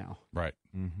right now. Right.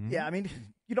 Yeah, I mean,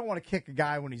 you don't want to kick a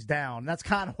guy when he's down. That's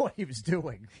kind of what he was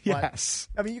doing. Yes.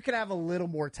 But, I mean, you can have a little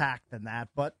more tact than that,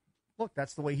 but look,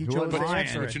 that's the way he chose to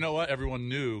answer But you know what? Everyone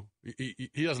knew. He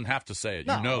doesn't have to say it.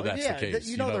 You know that's the case.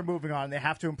 You know they're moving on. They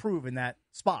have to improve in that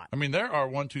spot. I mean, there are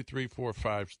 1, 2, 3, 4,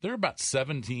 5. There are about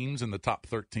 7 teams in the top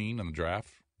 13 in the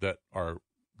draft that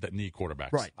need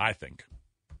quarterbacks. Right. I think.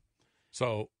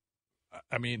 So,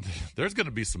 I mean, there's going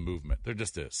to be some movement. There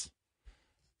just is.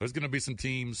 There's going to be some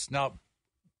teams now.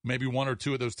 maybe one or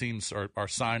two of those teams are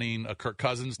signing a Kirk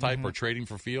Cousins type or trading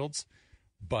for Fields.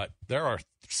 But there are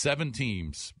 7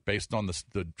 teams based on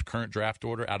the current draft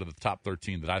order out of the top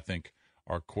 13 that I think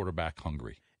are quarterback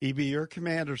hungry. EB, you're a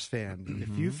Commanders fan.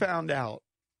 If you found out,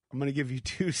 I'm going to give you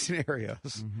 2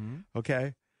 scenarios,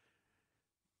 okay?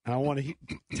 And I want to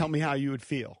tell me how you would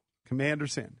feel.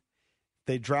 Commanders fan. If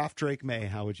they draft Drake May,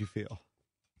 how would you feel?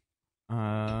 He's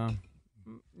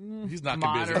not going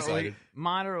to be as excited.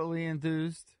 Moderately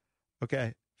enthused.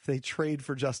 Okay. If they trade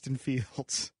for Justin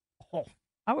Fields.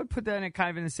 I would put that in kind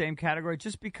of in the same category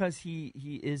just because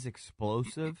he is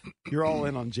explosive. You're all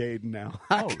in on Jayden now.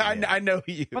 Oh, I know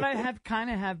you. But I have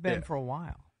been for a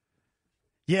while.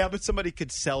 Yeah, but somebody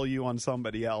could sell you on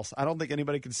somebody else. I don't think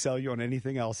anybody could sell you on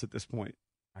anything else at this point.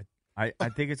 I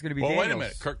think it's going to be Well, Daniels. wait a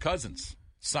minute. Kirk Cousins.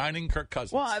 Signing Kirk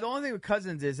Cousins. Well, the only thing with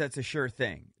Cousins is that's a sure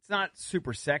thing. It's not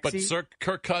super sexy. But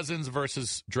Kirk Cousins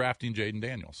versus drafting Jayden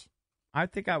Daniels. I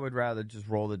think I would rather just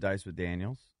roll the dice with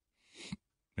Daniels.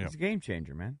 Yeah. He's a game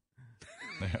changer, man.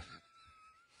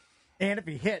 And if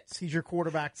he hits, he's your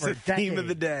quarterback for it's a the decade. theme of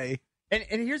the day. And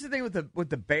here's the thing with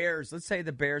the Bears. Let's say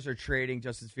the Bears are trading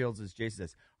Justin Fields, as Jason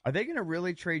says. Are they going to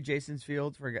really trade Justin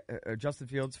Fields for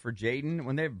Jayden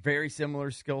when they have very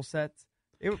similar skill sets?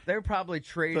 They would probably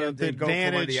trade him to go for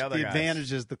one of the other guys. The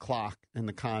advantage is the clock and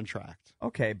the contract.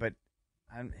 Okay, but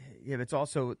it's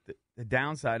also the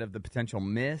downside of the potential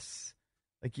miss.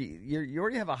 Like you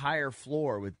already have a higher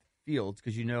floor with Fields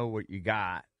because you know what you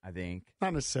got. I think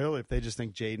not necessarily if they just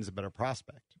think Jayden's a better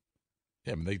prospect.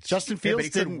 Yeah, I mean, Justin Fields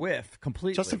didn't whiff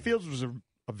completely. Justin Fields was a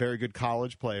very good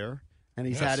college player, and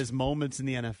he's had his moments in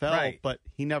the NFL, but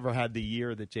he never had the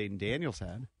year that Jayden Daniels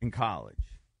had in college.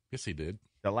 Yes, he did.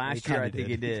 The last year, I think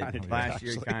he did. Last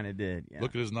year, he kind of did. Yeah.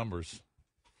 Look at his numbers.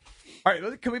 All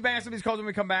right, can we bang some of these calls when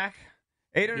we come back?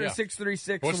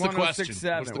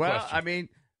 800-636-1067. Well, I mean,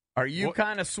 are you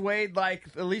kind of swayed like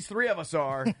at least 3 of us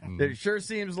are? That it sure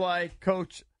seems like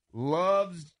Coach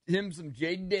loves him some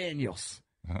Jayden Daniels.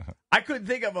 I couldn't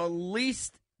think of a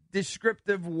least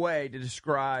descriptive way to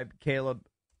describe Caleb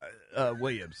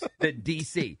Williams than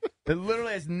DC. It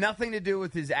literally has nothing to do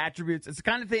with his attributes. It's the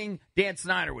kind of thing Dan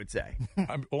Snyder would say.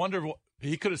 I wonder what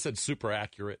he could have said. Super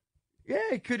accurate. Yeah,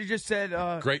 he could have just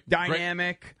said great,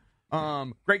 dynamic,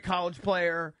 great college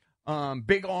player,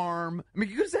 big arm. I mean,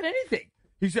 he could have said anything.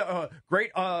 He said great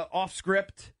off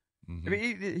script. I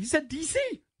mean, he said DC.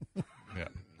 Yeah,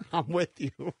 I'm with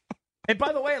you. And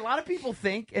by the way, a lot of people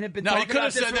think and have been talking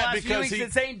about this for the last few weeks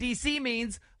that saying DC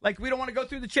means like we don't want to go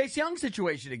through the Chase Young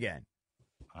situation again.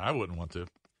 I wouldn't want to.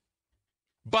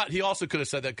 But he also could have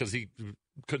said that because he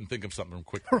couldn't think of something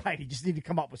quickly. Right, he just needed to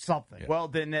come up with something. Yeah. Well,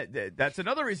 then that's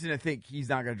another reason to think he's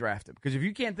not going to draft him. Because if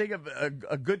you can't think of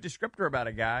a good descriptor about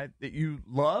a guy that you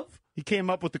love. He came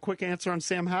up with the quick answer on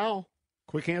Sam Howell,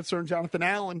 quick answer on Jonathan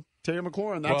Allen, Terry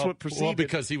McLaurin. That's what preceded. Well,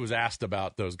 because he was asked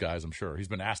about those guys, I'm sure. He's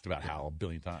been asked about Howell a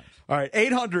billion times. All right,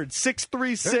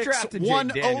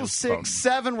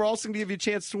 800-636-1067. We're also going to give you a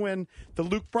chance to win the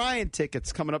Luke Bryan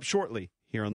tickets coming up shortly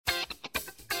here on.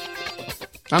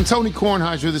 I'm Tony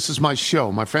Kornheiser. This is my show.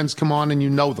 My friends come on and you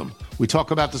know them. We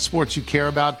talk about the sports you care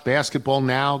about, basketball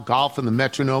now, golf, and the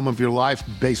metronome of your life,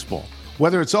 baseball.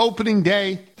 Whether it's opening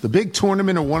day, the big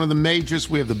tournament, or one of the majors,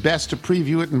 we have the best to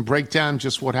preview it and break down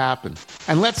just what happened.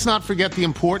 And let's not forget the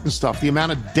important stuff, the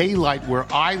amount of daylight where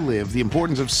I live, the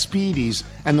importance of Speedies,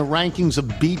 and the rankings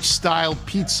of beach-style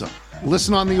pizza.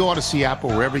 Listen on the Odyssey app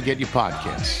or wherever you get your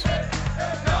podcasts.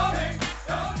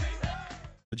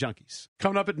 The Junkies.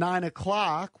 Coming up at 9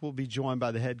 o'clock, we'll be joined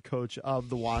by the head coach of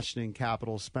the Washington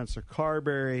Capitals, Spencer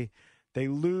Carberry. They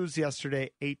lose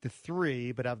yesterday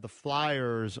 8-3, but have the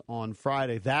Flyers on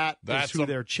Friday. That's who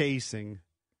they're chasing.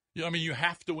 Yeah, I mean, you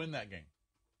have to win that game,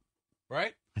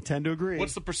 right? I tend to agree.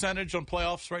 What's the percentage on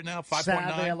playoffs right now? 5.9?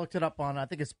 Sadly, I looked it up on, I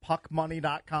think it's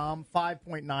puckmoney.com,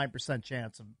 5.9%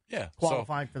 chance of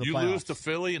qualifying for the playoffs. You lose to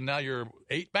Philly, and now you're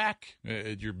 8 back,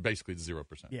 you're basically 0%.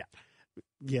 Yeah.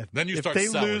 Yeah. Then you if start they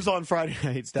selling. lose on Friday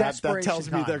nights, that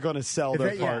tells me they're going to sell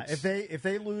their parts. Yeah, if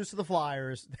they lose to the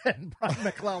Flyers, then Brian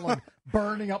McClellan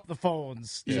burning up the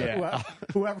phones. Yeah.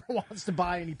 Whoever wants to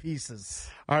buy any pieces.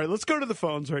 All right, let's go to the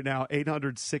phones right now.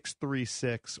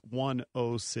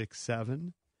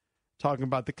 800-636-1067. Talking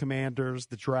about the Commanders,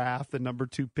 the draft, the number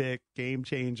 2 pick, game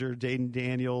changer, Jayden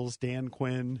Daniels, Dan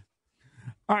Quinn.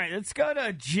 All right, let's go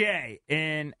to Jay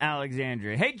in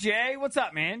Alexandria. Hey, Jay, what's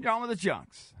up, man? You're on with the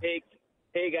Junks.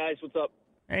 Hey, guys, what's up?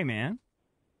 Hey, man.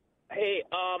 Hey,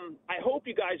 I hope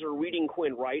you guys are reading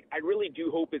Quinn right. I really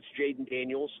do hope it's Jayden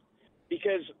Daniels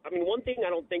because, I mean, one thing I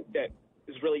don't think that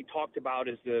is really talked about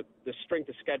is the strength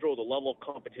of schedule, the level of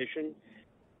competition.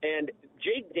 And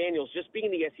Jayden Daniels, just being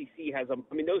in the SEC,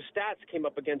 those stats came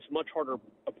up against much harder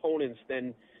opponents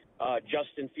than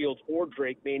Justin Fields or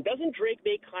Drake May. And doesn't Drake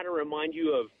May kind of remind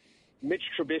you of Mitch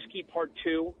Trubisky Part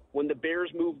 2 when the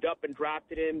Bears moved up and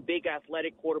drafted him, big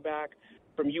athletic quarterback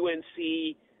from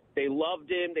UNC. They loved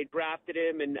him. They drafted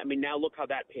him. And, now look how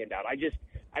that panned out.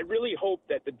 I really hope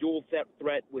that the dual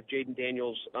threat with Jayden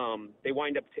Daniels, they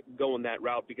wind up going that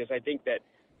route because I think that,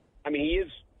 he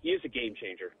is a game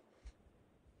changer.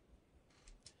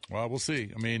 Well, we'll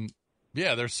see.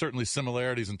 There's certainly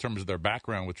similarities in terms of their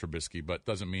background with Trubisky, but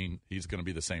doesn't mean he's going to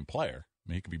be the same player.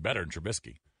 He could be better than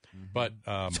Trubisky. But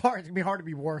it's hard. It can be hard to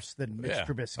be worse than Mitch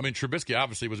Trubisky. Trubisky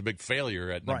obviously was a big failure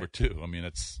at number 2.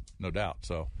 It's no doubt.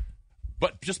 So,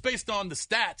 but just based on the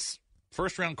stats,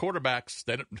 first-round quarterbacks,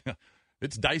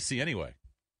 it's dicey anyway.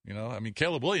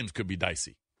 Caleb Williams could be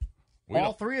dicey.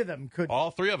 All three of them could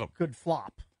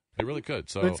flop. They really could.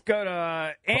 So let's go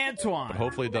to Antoine. But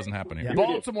hopefully it doesn't happen here.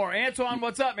 Baltimore. Antoine,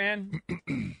 what's up, man?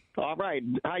 All right.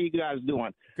 How you guys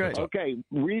doing? Good. Okay.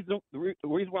 The reason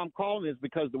why I'm calling is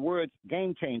because the word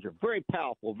game changer, very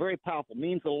powerful,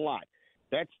 means a lot.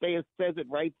 That says it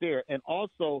right there. And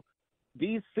also,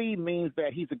 DC means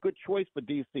that he's a good choice for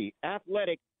DC.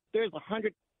 Athletic, there's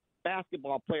 100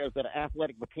 basketball players that are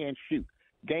athletic but can't shoot.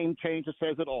 Game changer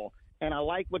says it all. And I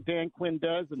like what Dan Quinn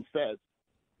does and says.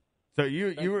 So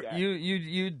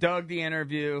you dug the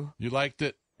interview. You liked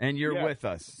it, and you're with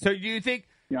us. So do you think?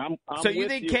 Yeah, I'm you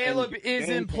think Caleb is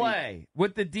in play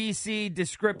with the DC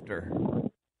descriptor?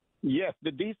 Yes,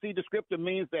 the DC descriptor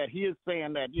means that he is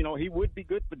saying that he would be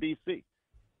good for DC,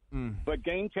 but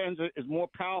game changer is more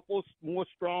powerful, more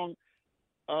strong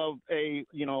of a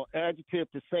adjective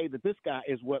to say that this guy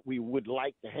is what we would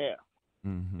like to have.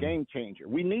 Mm-hmm. Game changer.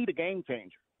 We need a game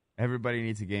changer. Everybody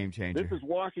needs a game changer. This is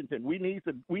Washington. We need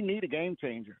a game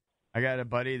changer. I got a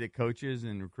buddy that coaches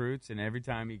and recruits, and every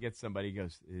time he gets somebody, he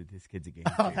goes, "This kid's a game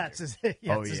changer." Oh, that's his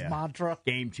mantra.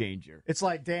 Game changer. It's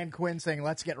like Dan Quinn saying,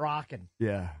 "Let's get rocking."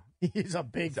 Yeah, he's a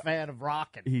big fan of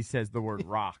rocking. He says the word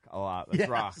 "rock" a lot. Let's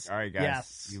rock. All right, guys.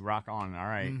 Yes, you rock on. All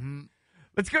right. Mm-hmm.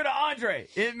 Let's go to Andre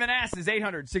in Manassas.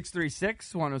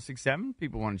 800-636-1067.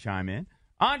 People want to chime in.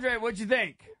 Andre, what'd you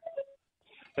think?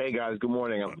 Hey guys, good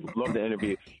morning. I love the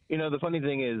interview. The funny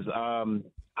thing is, I'm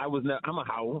a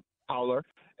howler,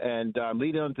 and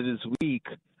leading on to this week,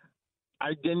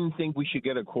 I didn't think we should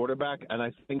get a quarterback, and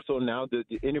I think so now. The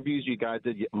interviews you guys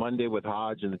did Monday with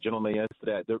Hodge and the gentleman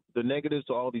yesterday, the negatives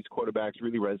to all these quarterbacks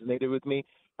really resonated with me.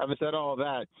 Having said all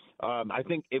that, I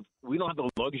think if we don't have the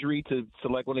luxury to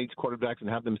select one of these quarterbacks and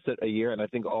have them sit a year, and I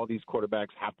think all these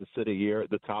quarterbacks have to sit a year,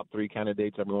 the top 3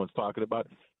 candidates everyone's talking about.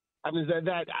 Having said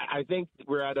that, I think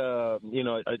we're at a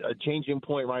changing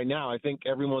point right now. I think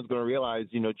everyone's going to realize,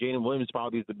 Jayden Williams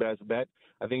probably is the best bet.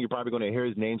 I think you're probably going to hear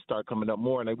his name start coming up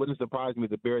more, and it wouldn't surprise me if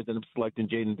the Bears end up selecting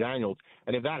Jayden Daniels.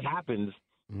 And if that happens,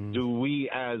 do we,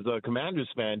 as a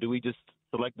Commanders fan, do we just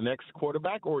select the next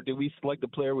quarterback, or do we select the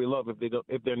player we love if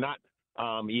they're not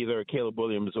either Caleb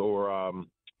Williams or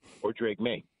Drake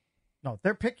May? No,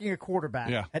 they're picking a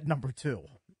quarterback at number 2.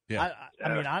 Yeah.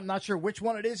 I'm not sure which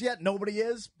one it is yet. Nobody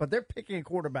is, but they're picking a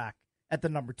quarterback at the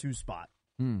number 2 spot.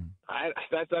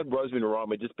 That rubs me the wrong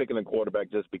way, just picking a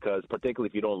quarterback just because, particularly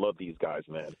if you don't love these guys,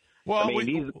 man. Well,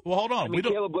 hold on.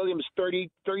 Caleb Williams,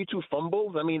 32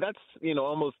 fumbles. That's,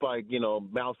 almost like,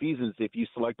 malfeasance if you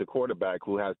select a quarterback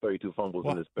who has 32 fumbles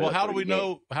in his best. Well, how do we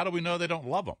know they don't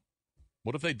love him?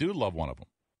 What if they do love one of them?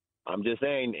 I'm just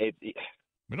saying.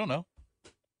 We don't know.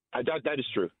 I doubt that is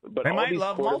true. But they might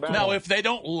love multiple. Now, if they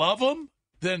don't love them,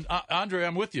 then, Andre,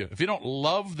 I'm with you. If you don't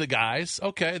love the guys,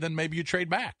 okay, then maybe you trade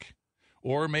back.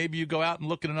 Or maybe you go out and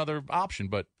look at another option.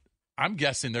 But I'm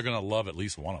guessing they're going to love at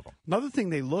least one of them. Another thing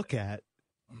they look at,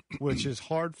 which is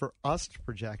hard for us to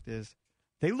project, is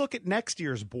they look at next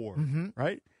year's board,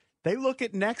 right? They look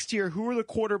at next year, who are the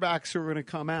quarterbacks who are going to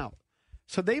come out.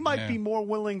 So they might be more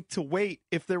willing to wait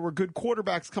if there were good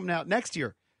quarterbacks coming out next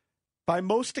year. By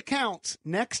most accounts,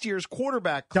 next year's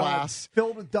quarterback class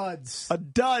filled with duds. A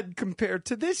dud compared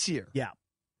to this year. Yeah.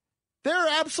 There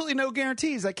are absolutely no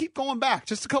guarantees. I keep going back.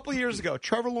 Just a couple of years ago,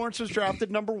 Trevor Lawrence was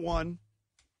drafted number 1.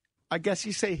 I guess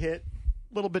you say hit.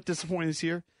 A little bit disappointing this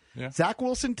year. Yeah. Zach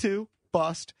Wilson 2,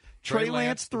 bust. Trey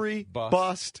Lance 3,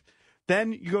 bust.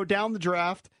 Then you go down the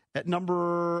draft. At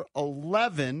number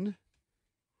 11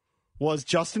 was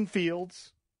Justin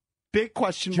Fields. Big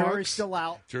question marks. Jury's still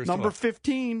out. Number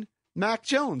 15, Mac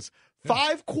Jones.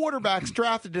 5 quarterbacks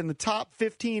drafted in the top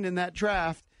 15 in that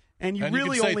draft, and you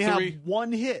really only have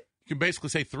one hit. You can basically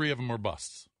say 3 of them were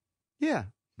busts. Yeah.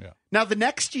 Yeah. Now, the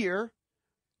next year,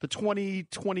 the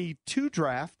 2022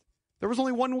 draft, there was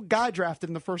only one guy drafted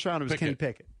in the first round. It was Kenny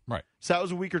Pickett. Right. So that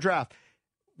was a weaker draft.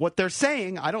 what they're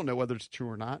saying, I don't know whether it's true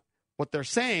or not, what they're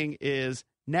saying is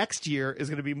next year is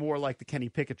going to be more like the Kenny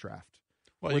Pickett draft,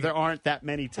 where there aren't that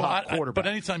many top quarterbacks. But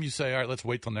anytime you say, all right, let's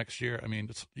wait till next year, I mean,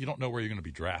 you don't know where you're going to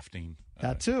be drafting.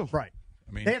 That too. Right.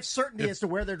 I mean, they have certainty as to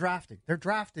where they're drafting. They're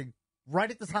drafting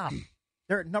right at the top.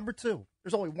 They're at number 2.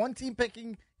 There's only one team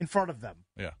picking in front of them.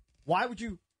 Yeah. Why would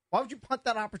you punt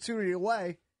that opportunity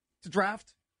away to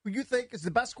draft who you think is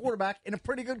the best quarterback in a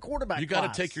pretty good quarterback You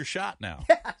got to take your shot now.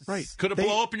 Yes. Right. Could it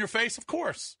blow up in your face? Of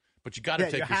course. But you got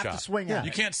to take your shot. You have to swing at it.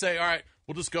 You can't say, all right,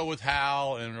 we'll just go with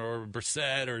Hal or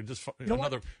Brissett or just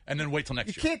another, and then wait till next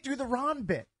year. You can't do the Ron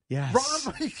bit. Yes.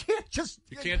 Ron, you can't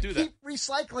do keep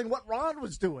recycling what Ron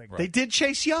was doing. Right. They did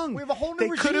Chase Young. We have a whole new They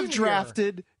regime could have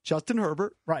drafted here. Justin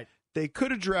Herbert. Right. They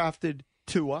could have drafted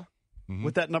Tua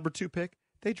with that number 2 pick.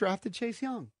 They drafted Chase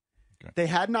Young. Okay. They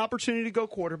had an opportunity to go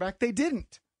quarterback. They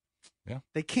didn't. Yeah.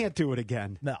 They can't do it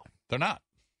again. No. They're not.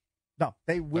 No,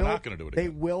 they will. They're not going to do it again. They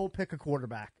will pick a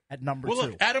quarterback at number 2. Well,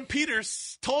 look, Adam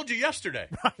Peters told you yesterday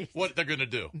what they're going to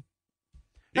do.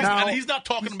 He's not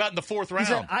talking about in the 4th round.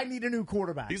 He said, I need a new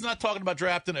quarterback. He's not talking about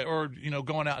drafting it or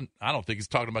going out. I don't think he's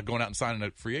talking about going out and signing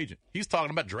a free agent. He's talking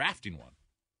about drafting one.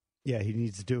 Yeah, he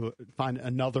needs to find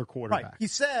another quarterback. Right. He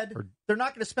said they're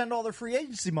not going to spend all their free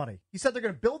agency money. He said they're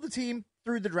going to build the team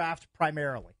through the draft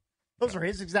primarily. Those are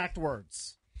his exact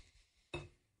words.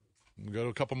 We'll go to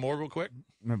a couple more real quick.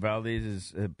 Valdez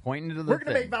is pointing to the We're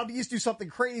going to make Valdez do something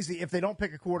crazy if they don't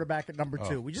pick a quarterback at number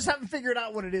 2. We just haven't figured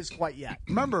out what it is quite yet.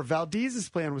 Remember, Valdez's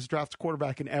plan was draft a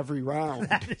quarterback in every round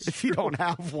if you don't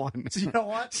have one. So you know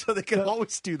what? So they can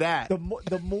always do that. The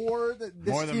more that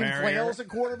this team flails at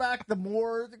quarterback, the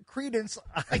more credence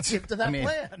I give to that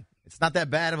plan. It's not that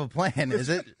bad of a plan, is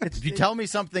it? If you tell me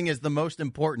something is the most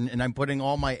important and I'm putting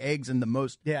all my eggs in the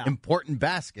most important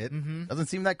basket, doesn't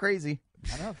seem that crazy.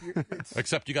 I know.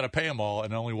 Except you got to pay them all,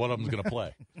 and only one of them is going to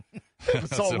play.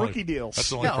 It's all rookie deals.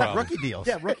 That's the only problem. Rookie deals.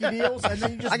 Yeah, rookie deals, and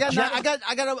then you just I got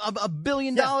 $1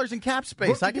 billion in cap space.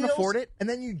 Rookie I can deals, afford it. And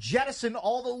then you jettison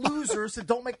all the losers that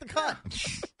don't make the cut.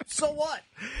 So what?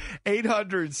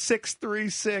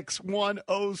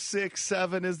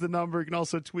 800-636-1067 is the number. You can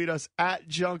also tweet us at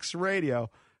Junks Radio.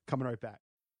 Coming right back.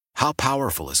 How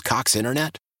powerful is Cox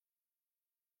Internet?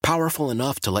 Powerful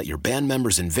enough to let your band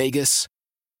members in Vegas,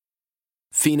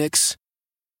 Phoenix,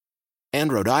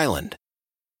 and Rhode Island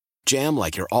jam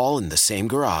like you're all in the same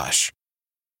garage.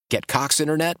 Get Cox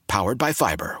Internet powered by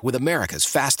fiber with America's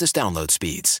fastest download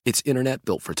speeds. It's internet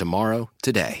built for tomorrow,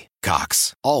 today.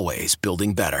 Cox, always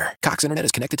building better. Cox Internet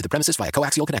is connected to the premises via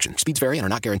coaxial connection. Speeds vary and are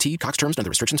not guaranteed. Cox terms and other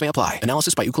restrictions may apply.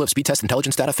 Analysis by Ookla Speed Test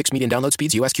Intelligence Data. Fixed median download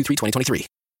speeds. US Q3 2023.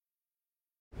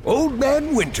 Old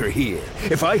Man Winter here.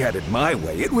 If I had it my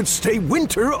way, it would stay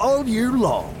winter all year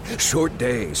long. Short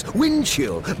days, wind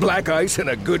chill, black ice, and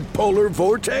a good polar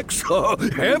vortex. Oh,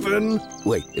 heaven.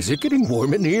 Wait, is it getting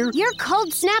warm in here? Your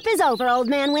cold snap is over, Old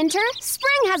Man Winter.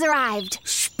 Spring has arrived.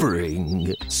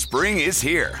 Spring. Spring is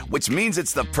here, which means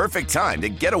it's the perfect time to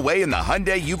get away in the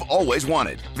Hyundai you've always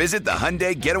wanted. Visit the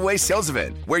Hyundai Getaway Sales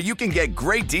Event, where you can get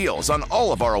great deals on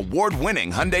all of our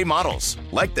award-winning Hyundai models,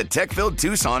 like the tech-filled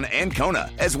Tucson and Kona,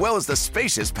 as well as the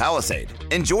spacious Palisade.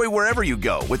 Enjoy wherever you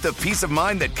go with the peace of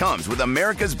mind that comes with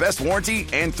America's best warranty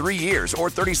and 3 years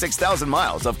or 36,000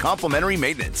 miles of complimentary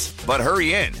maintenance. But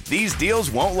hurry in, these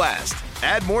deals won't last.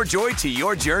 Add more joy to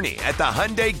your journey at the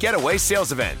Hyundai Getaway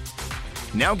Sales Event.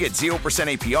 Now get 0%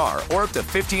 APR or up to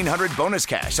 $1,500 bonus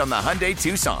cash on the Hyundai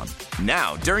Tucson.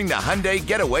 Now, during the Hyundai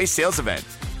Getaway Sales Event.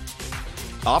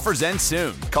 Offers end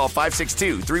soon. Call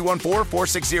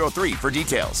 562-314-4603 for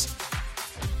details.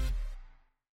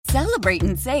 Celebrate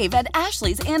and save at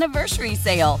Ashley's Anniversary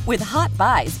Sale. With Hot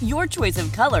Buys, your choice of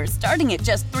colors starting at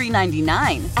just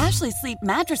 $3.99. Ashley Sleep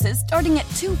mattresses starting at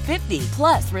 $2.50.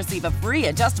 Plus, receive a free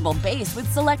adjustable base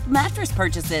with select mattress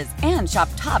purchases. And shop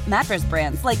top mattress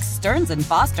brands like Stearns &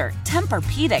 Foster,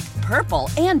 Tempur-Pedic, Purple,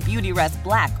 and Beautyrest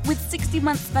Black with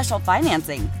 60-month special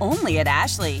financing. Only at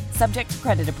Ashley. Subject to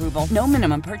credit approval. No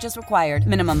minimum purchase required.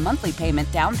 Minimum monthly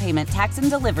payment, down payment, tax, and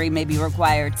delivery may be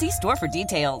required. See store for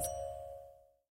details.